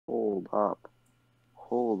Hold up.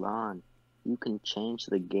 Hold on. You can change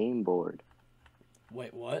the game board.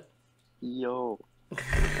 Wait, what? Yo.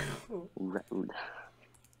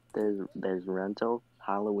 There's rental,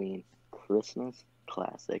 Halloween, Christmas,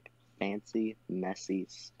 classic, fancy, messy,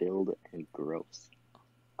 spilled, and gross.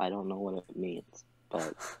 I don't know what it means,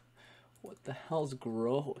 but What the hell's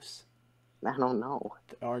gross? I don't know.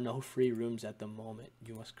 There are no free rooms at the moment.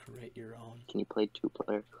 You must create your own. Can you play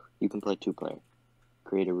 2-player? You can play 2-player.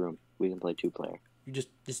 Create a room. We can play 2-player. You just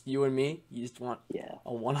you and me? You just want Yeah.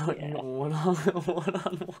 a one-on-one? Yeah.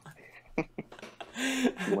 One-on-one?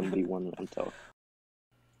 1v1 rental.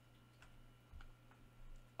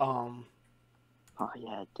 Oh yeah,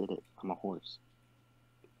 I did it. I'm a horse.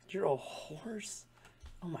 You're a horse?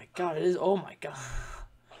 Oh my god, it is. Oh my god.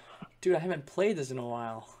 Dude, I haven't played this in a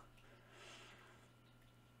while.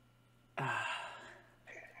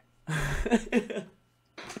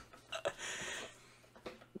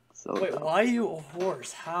 So Wait, why are you a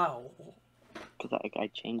horse? How? Because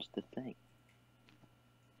I changed the thing.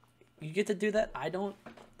 You get to do that? I don't.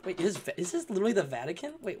 Wait, is this literally the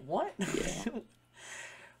Vatican? Wait, what? Yeah.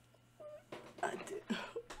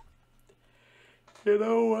 You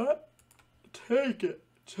know what? Take it.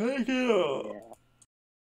 Take it up. Yeah.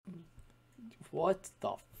 What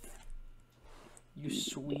the? You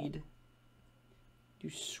Swede.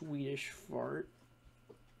 You Swedish fart.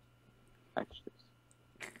 Extras.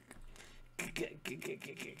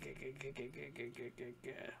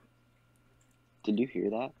 Did you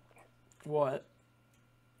hear that? What?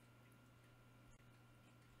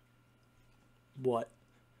 What?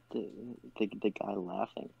 The guy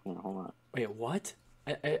laughing. Hang on, hold on. Wait, what?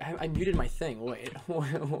 I muted my thing. Wait,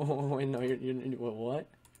 wait, no, you're what?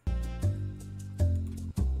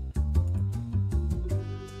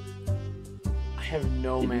 I have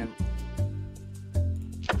no man.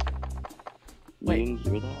 You Wait. didn't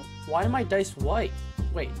hear that? Why are my dice white?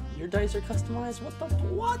 Wait, your dice are customized? What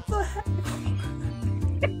the heck?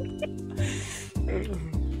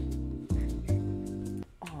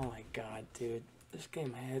 Oh my god, dude. This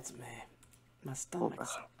game hits me. My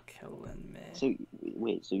stomach's killing me. So,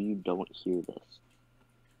 wait, so you don't hear this?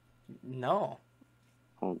 No.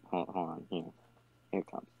 Hold on, here. Here it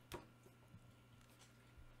comes.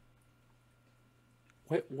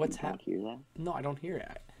 Wait, what's You don't happening? hear that? No, I don't hear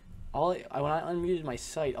it. When I unmuted my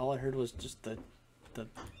site, all I heard was just the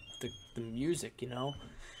music, you know?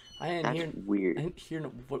 I didn't That's hear. weird. I didn't hear.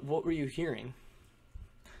 What were you hearing?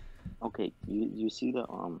 Okay, you see the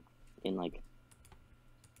in like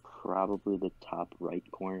probably the top right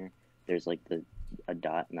corner, there's like a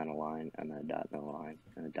dot and then a line and then a dot and a line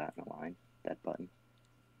and a dot and a line. That button.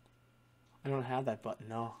 I don't have that button.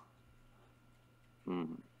 No.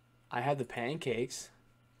 Hmm. I have the pancakes.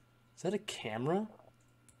 Is that a camera?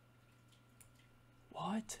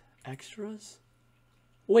 What? Extras?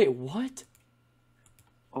 Wait, what?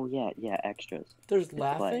 Oh yeah, extras. There's It's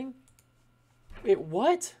laughing? Wait,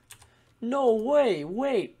 what? No way,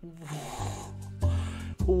 wait.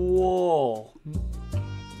 Whoa.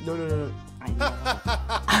 No. I know.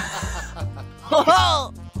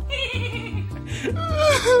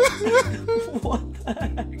 What the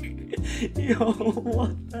heck? Yo,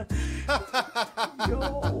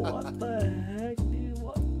 what the heck, dude?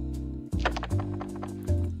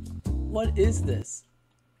 What is this?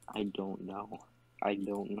 I don't know.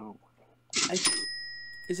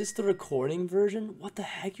 Is this the recording version? What the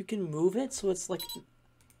heck? You can move it so it's like...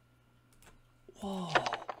 Whoa.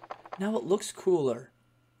 Now it looks cooler.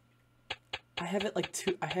 I have it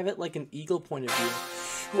like an eagle point of view.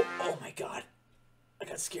 Oh my god. I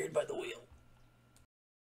got scared by the wheel.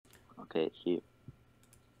 Okay, here.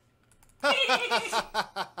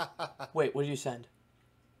 Wait, what did you send?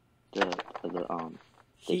 The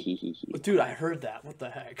he. Dude, I heard that. What the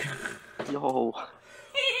heck? Yo.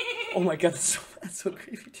 Oh my god, that's so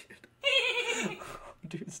creepy, dude.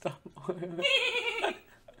 Dude, stop.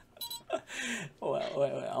 Oh,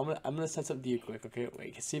 wait. I'm gonna send something to you quick, okay?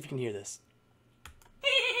 Wait, see if you can hear this.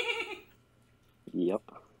 Yep.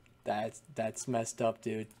 That's messed up,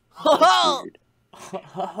 dude. That's weird.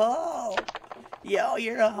 Ho! Yo,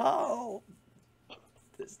 you're a hoe!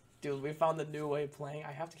 Dude, we found the new way of playing.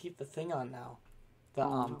 I have to keep the thing on now.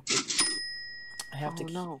 I have to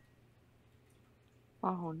keep... no.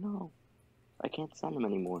 Oh no. I can't send them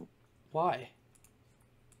anymore. Why?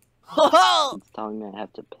 It's telling me I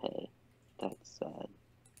have to pay. That's sad.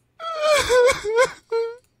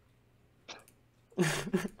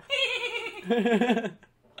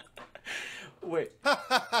 Wait.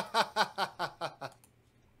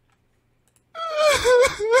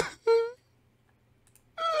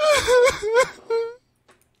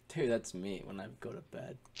 Dude, that's me when I go to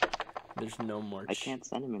bed. There's no more. I can't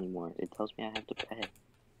send him anymore. It tells me I have to pay.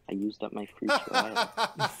 I used up my free trial.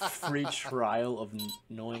 Free trial of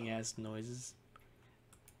annoying ass noises.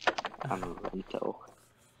 I'm a Rento.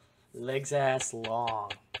 Legs ass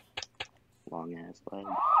long. Long ass leg.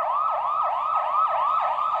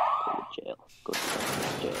 Go to jail. Go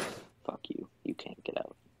to jail. Fuck you. You can't get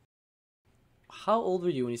out. How old were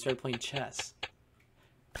you when you started playing chess?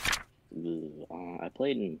 I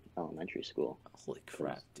played in elementary school. Holy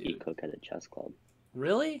crap, dude. Eat Cook at a chess club.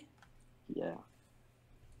 Really? Yeah.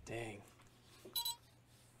 Dang.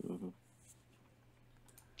 Mm-hmm.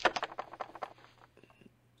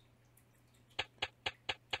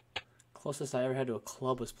 Closest I ever had to a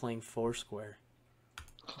club was playing Foursquare.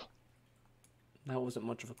 That wasn't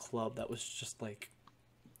much of a club. That was just like...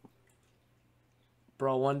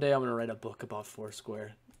 Bro, one day I'm going to write a book about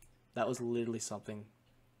Foursquare. That was literally something.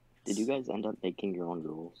 Did you guys end up making your own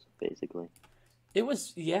rules, basically? It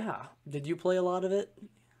was, yeah. Did you play a lot of it?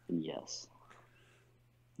 Yes.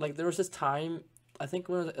 Like, there was this time, I think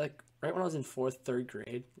when I was, like, right when I was in 4th, 3rd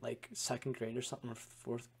grade, like, 2nd grade or something,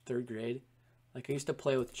 or 4th, 3rd grade, like, I used to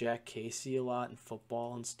play with Jack Casey a lot in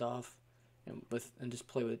football and stuff, and just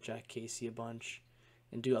play with Jack Casey a bunch,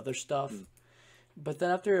 and do other stuff. But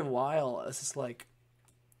then after a while, it's just like,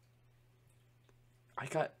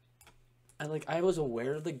 I was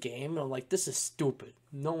aware of the game, and I'm like, this is stupid.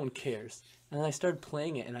 No one cares. And then I started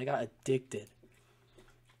playing it, and I got addicted.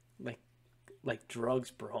 Like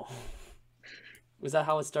drugs, bro. Was that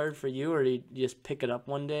how it started for you, or did you just pick it up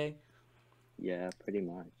one day? Yeah, pretty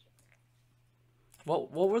much.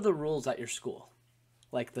 What were the rules at your school?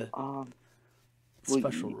 Like the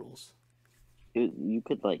special rules? You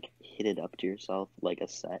could, like, hit it up to yourself, like a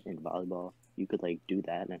set in volleyball. You could, like, do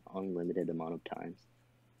that an unlimited amount of times.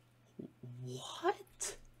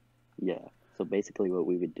 What? Yeah. So basically what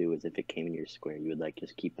we would do is if it came in your square, you would, like,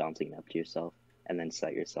 just keep bouncing it up to yourself and then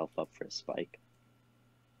set yourself up for a spike.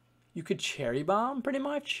 You could cherry bomb, pretty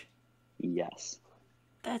much? Yes.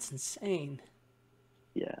 That's insane.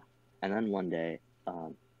 Yeah. And then one day,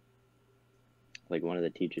 like, one of the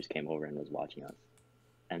teachers came over and was watching us.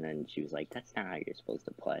 And then she was like, that's not how you're supposed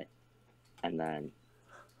to play. And then,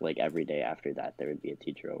 like, every day after that, there would be a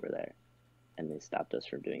teacher over there. And they stopped us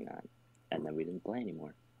from doing that. And then we didn't play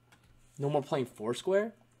anymore. No more playing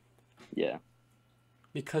Foursquare? Yeah.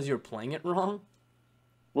 Because you were playing it wrong?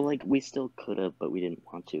 Well, like, we still could have, but we didn't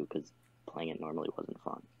want to because playing it normally wasn't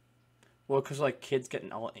fun. Well, because, like, kids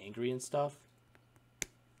getting all angry and stuff?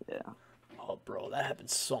 Yeah. Oh, bro, that happened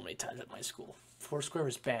so many times at my school. Foursquare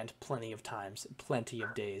was banned plenty of times, plenty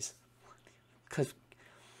of days. Because,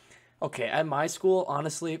 okay, at my school,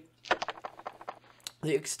 honestly,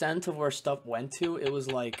 the extent of where stuff went to, it was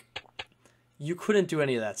like, you couldn't do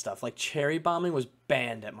any of that stuff. Like, cherry bombing was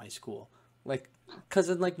banned at my school. Like, because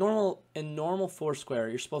in, like, normal Foursquare,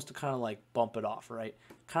 you're supposed to kind of, like, bump it off, right?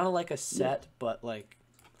 Kind of like a set, but, like,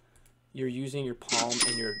 you're using your palm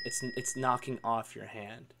and it's knocking off your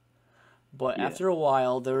hand. But after a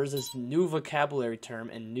while, there was this new vocabulary term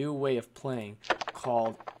and new way of playing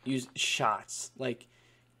called use shots. Like,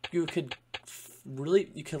 you could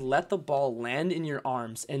let the ball land in your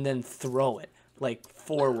arms and then throw it, like,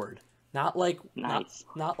 forward. Not like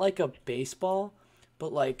not like a baseball,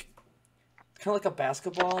 but like kind of like a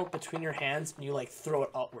basketball between your hands, and you, like, throw it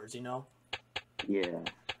upwards, you know? Yeah.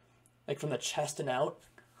 Like from the chest and out.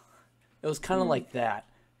 It was kind of like that.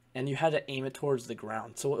 And you had to aim it towards the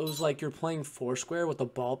ground. So it was like you're playing Foursquare with the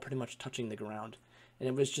ball pretty much touching the ground. And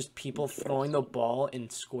it was just people throwing the ball in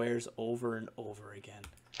squares over and over again.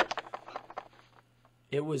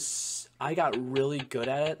 I got really good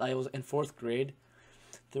at it. I was in 4th grade.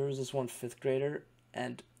 There was this one 5th grader,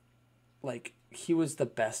 and, like, he was the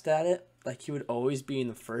best at it. Like, he would always be in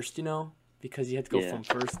the first, you know, because you had to go from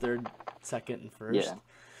first, third, second, and first. Yeah.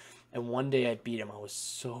 And one day I beat him. I was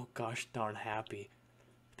so gosh darn happy.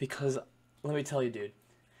 Because, let me tell you, dude,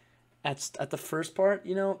 at the first part,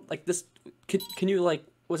 you know, like, this, can you, like,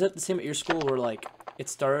 was that the same at your school where, like, it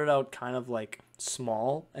started out kind of, like,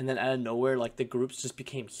 small, and then out of nowhere, like, the groups just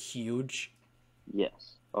became huge?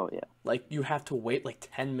 Yes. Oh, yeah. Like, you have to wait, like,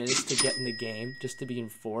 10 minutes to get in the game just to be in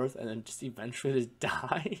 4th, and then just eventually just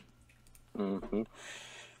die? Mm-hmm.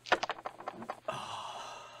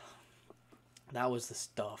 Oh, that was the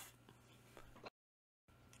stuff.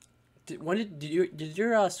 Did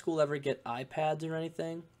your school ever get iPads or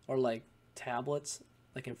anything, or like tablets,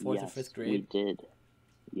 like in 4th or 5th grade? We did.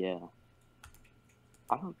 Yeah.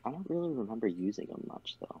 I don't really remember using them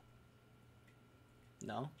much though.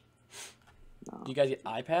 No. No. Do you guys get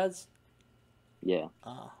iPads? Yeah.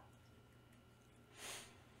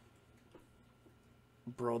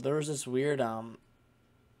 Bro, there was this weird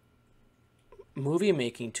movie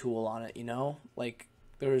making tool on it, Like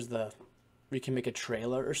there's where you can make a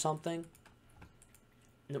trailer or something.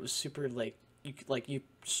 And it was super you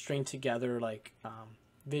string together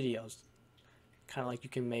videos. Kind of like you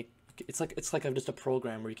can make it's like just a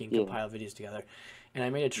program where you can compile videos together. And I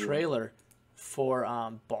made a trailer for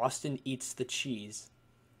Boston Eats the Cheese.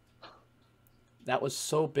 That was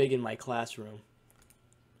so big in my classroom.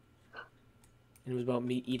 And it was about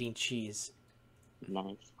me eating cheese.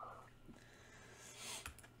 Nice.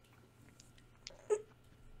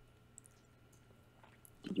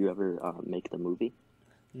 Did you ever make the movie?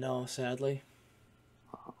 No, sadly.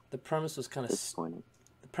 The premise was kind of disappointing.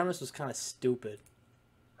 The premise was kind of stupid.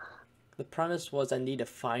 The premise was I need to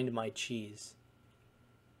find my cheese,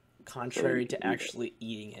 contrary to actually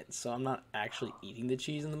eating it. So I'm not actually eating the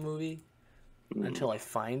cheese in the movie until I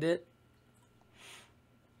find it,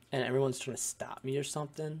 and everyone's trying to stop me or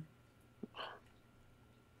something.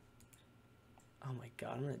 Oh my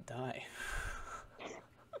god, I'm gonna die.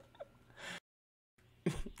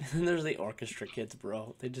 And then there's the orchestra kids,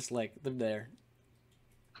 bro. They just they're there.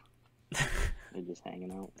 They're just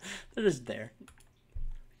hanging out. They're just there.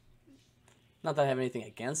 Not that I have anything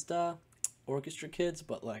against orchestra kids,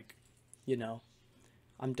 but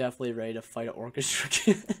I'm definitely ready to fight an orchestra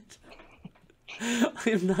kid.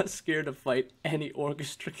 I'm not scared to fight any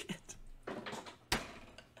orchestra kid.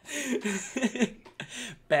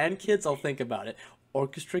 Band kids, I'll think about it.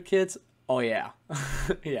 Orchestra kids, oh yeah.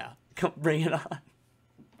 Yeah, come bring it on.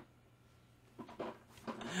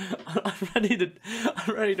 I'm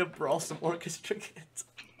ready to brawl some orchestra kids.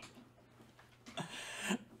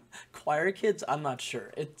 Choir kids, I'm not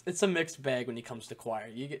sure. It's a mixed bag when it comes to choir.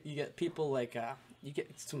 You get people you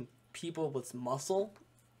get some people with muscle,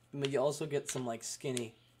 but you also get some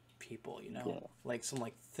skinny people, like some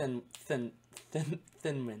thin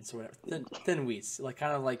wins or whatever, thin wheats,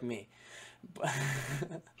 kind of like me,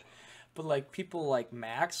 but people like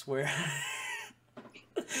Max, where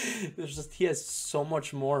he has so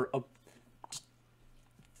much more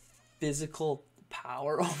physical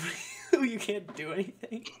power over you. You can't do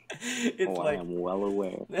anything. It's I am well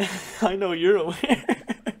aware. I know you're aware.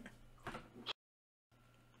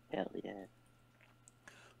 Hell yeah.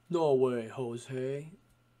 No way, Jose.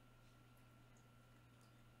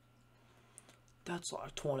 That's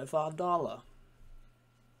like $25.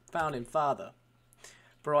 Founding father.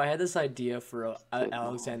 Bro, I had this idea for an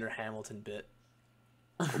Alexander Hamilton bit.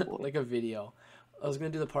 Like a video. I was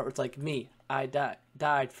gonna do the part where it's like, me, I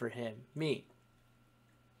died for him. Me.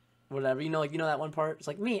 Whatever, that one part? It's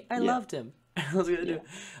like, me, I loved him. I was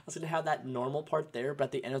gonna have that normal part there, but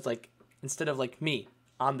at the end it's like, instead of me,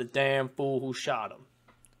 I'm the damn fool who shot him.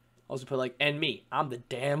 I was gonna put and me, I'm the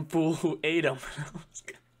damn fool who ate him.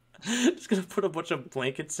 Just gonna put a bunch of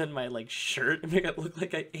blankets in my shirt and make it look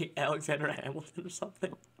like I ate Alexander Hamilton or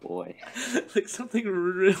something. Boy. Something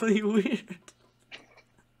really weird.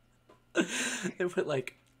 They put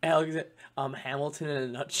Hamilton in a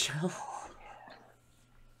nutshell.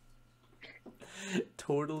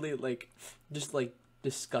 Totally just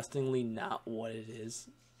disgustingly not what it is.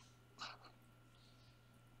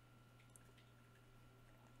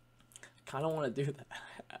 Kind of want to do that.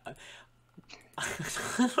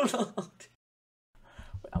 I don't know.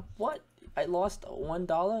 What? I lost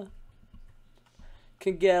 $1?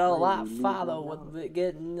 Could get a lot farther with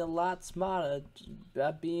getting a lot smarter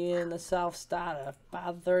by being a self-starter.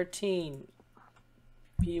 By 13,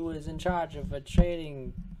 he was in charge of a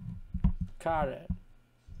trading card.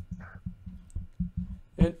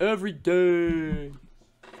 And every day,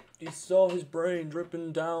 he saw his brain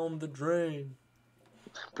dripping down the drain.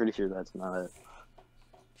 Pretty sure that's not it.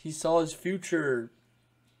 He saw his future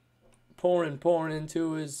pouring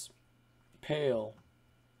into his pail.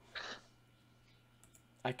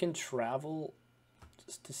 I can travel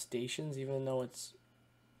to stations even though it's...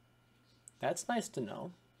 That's nice to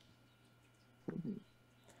know.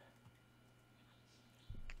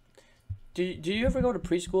 Do you ever go to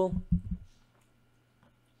preschool?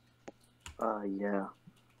 Yeah.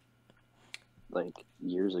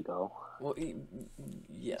 Years ago. Well,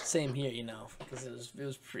 yeah, same here, because it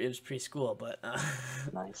was preschool, but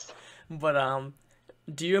Nice. But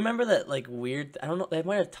do you remember that weird? I don't know. They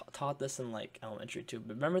might have taught this in elementary too.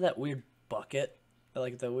 But remember that weird bucket,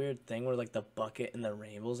 the weird thing where the bucket and the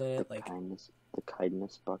rainbows in it, the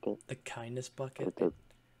kindness bucket. The kindness bucket.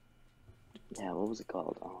 Yeah, what was it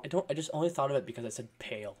called? I just only thought of it because I said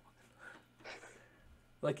pale.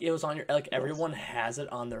 It was on your everyone has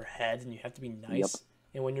it on their head, and you have to be nice. Yep.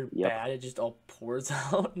 And when you're bad, it just all pours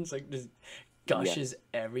out and it's just gushes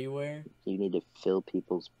everywhere. You need to fill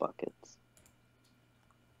people's buckets.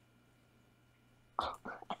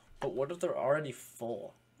 But what if they're already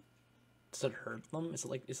full? Does it hurt them? Is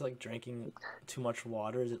it like drinking too much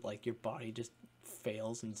water? Is it like your body just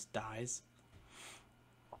fails and just dies?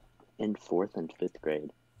 In 4th and 5th grade,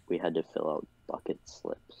 we had to fill out bucket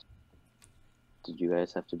slips. Did you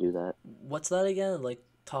guys have to do that? What's that again? Like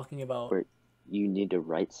talking about Where you need to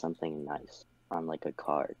write something nice on like a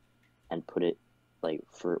card and put it like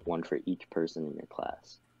for each person in your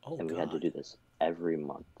class. oh And we god. had to do this every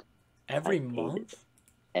month. Every I hated month? it.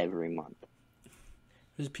 Every month.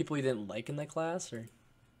 There's people you didn't like in the class or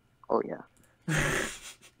Oh yeah.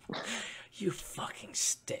 you fucking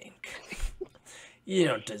stink. You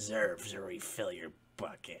don't deserve to refill your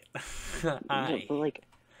bucket. Yeah, but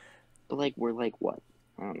like we're like what?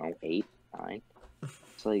 I don't know, 8, 9.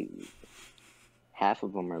 It's like half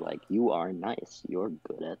of them are like, you are nice. You're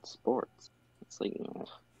good at sports. It's like, ugh,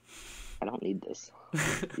 I don't need this.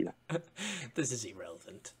 You know? This is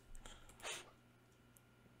irrelevant.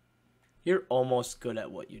 You're almost good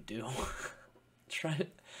at what you do. Try to,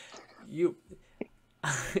 you,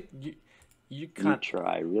 you, you You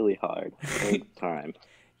try really hard all the time.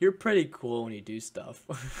 You're pretty cool when you do stuff.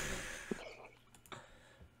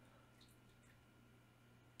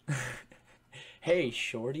 Hey,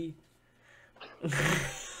 shorty.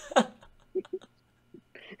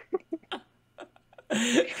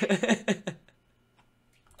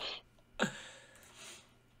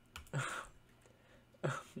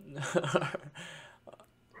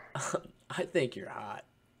 I think you're hot,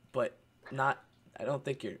 but not. I don't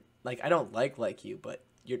think you're like. I don't like you, but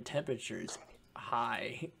your temperature's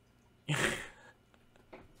high.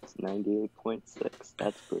 It's 98.6.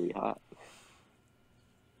 That's pretty hot.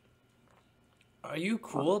 Are you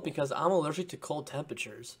cool? Because I'm allergic to cold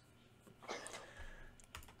temperatures.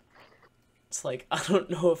 It's like I don't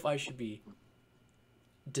know if I should be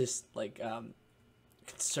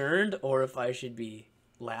concerned or if I should be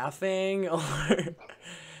laughing or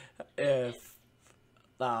if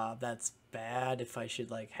that's bad, if I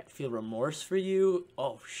should like feel remorse for you.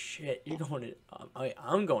 Oh shit, you're going to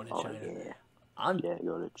I'm going to China. Yeah,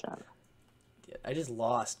 go to China. I just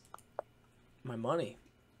lost my money.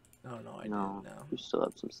 Oh no, I didn't now. You still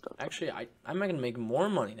have some stuff. Actually, I'm gonna make more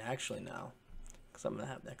money actually now, because I'm gonna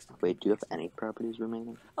have next. Wait, do you have any properties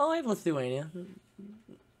remaining? Oh, I have Lithuania.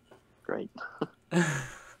 Great.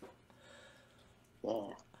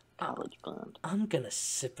 Yeah, college fund. I'm gonna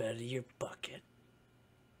sip out of your bucket.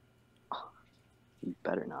 You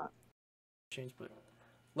better not. Change, but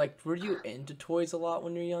like, were you into toys a lot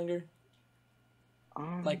when you were younger?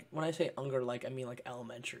 Like when I say younger, like I mean like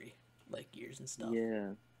elementary, like years and stuff. Yeah.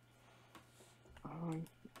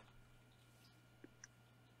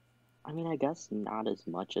 I mean, I guess not as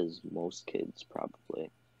much as most kids probably.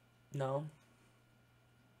 No.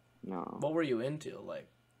 No. What were you into? Like,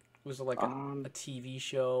 was it like a TV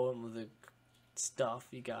show and was it stuff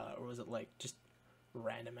you got, or was it like just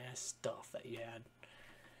random ass stuff that you had?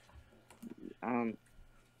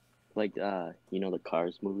 Like you know the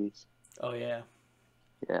Cars movies? Oh yeah.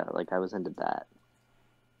 Yeah, like I was into that.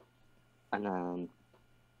 And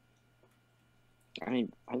I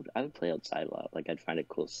mean, I would play outside a lot. Like I'd find a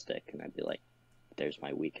cool stick and I'd be like, "There's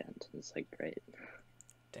my weekend." It's like great.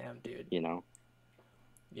 Damn, dude. You know?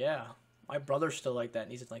 Yeah, my brother's still like that,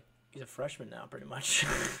 and he's a freshman now, pretty much.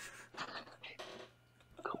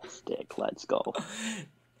 Cool stick. Let's go.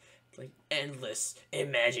 Like endless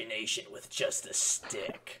imagination with just a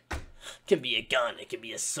stick. It can be a gun. It can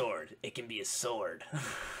be a sword. It can be a sword.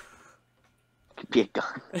 It could be a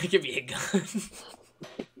gun. It could be a gun.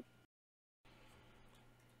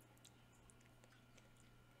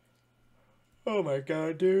 Oh my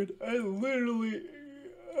god, dude. I literally...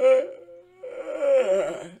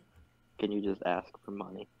 Can you just ask for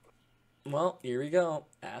money? Well, here we go.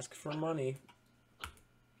 Ask for money.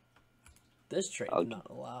 This trade's not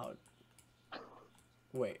allowed.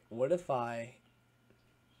 Wait, what if I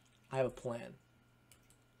have a plan?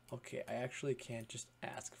 Okay, I actually can't just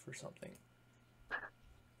ask for something.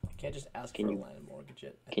 I can't just ask for a land and mortgage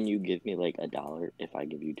it. Can you give me like $1 if I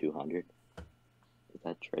give you 200? Is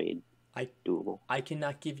that trade doable? I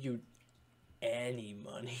cannot give you any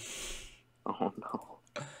money. Oh no.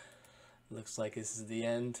 Looks like this is the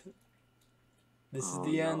end. This is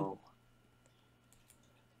the end.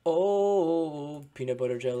 Oh, peanut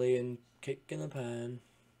butter jelly and cake in the pan.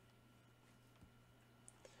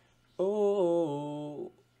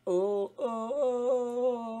 Oh.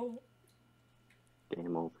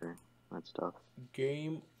 Game over. That's tough.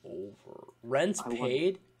 Game over. Rent's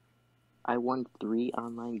paid? I won 3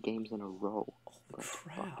 online games in a row. Holy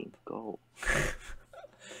crap. Fucking go.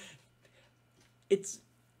 It's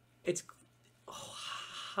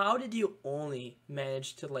how did you only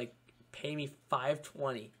manage to like Pay me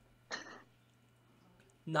 $520.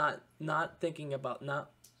 Not thinking about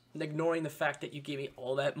not ignoring the fact that you gave me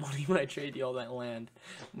all that money when I traded you all that land.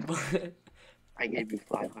 But I gave you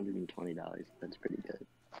 $520. That's pretty good.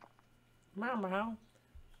 Meow. 1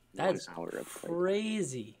 That's hour of play.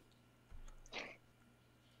 crazy.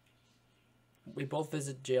 We both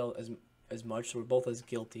visit jail as much, so we're both as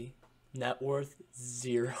guilty. Net worth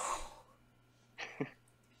 0.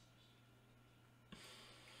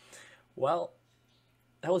 Well,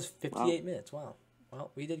 that was 58 minutes. Wow.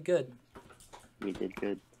 Well, we did good. We did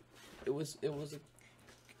good. It was a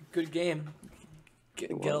good game.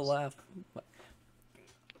 Get a laugh.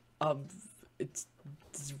 It's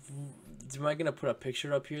am I gonna put a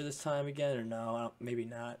picture up here this time again or no? Maybe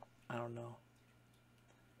not. I don't know.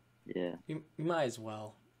 Yeah. You might as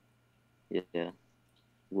well. Yeah.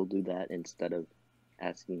 We'll do that instead of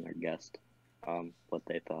asking our guest what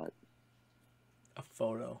they thought. A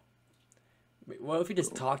photo. What if we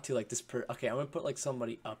just talk to like this Okay, I'm gonna put like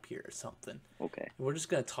somebody up here or something. Okay. We're just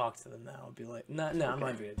gonna talk to them now. I'll be like, no, I'm not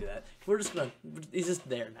even gonna do that. He's just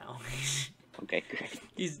there now. Okay, great.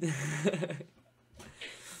 He's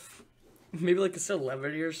maybe like a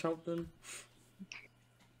celebrity or something.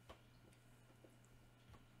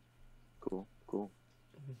 Cool.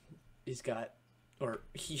 He's got, or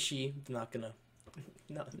she. Not gonna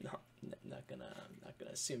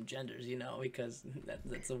assume genders, because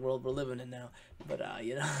that's the world we're living in now. But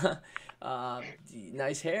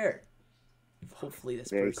nice hair. Hopefully this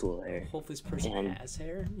Very person. cool hair. Hopefully this person And has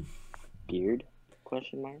hair. Beard?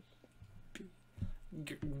 Question mark.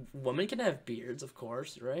 Women can have beards, of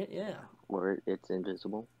course, right? Yeah. Or it's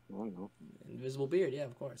invisible. I don't know. Invisible beard, yeah,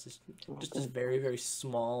 of course. Just a very, very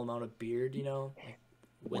small amount of beard, like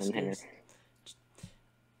One hair. whiskers.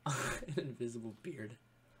 An invisible beard.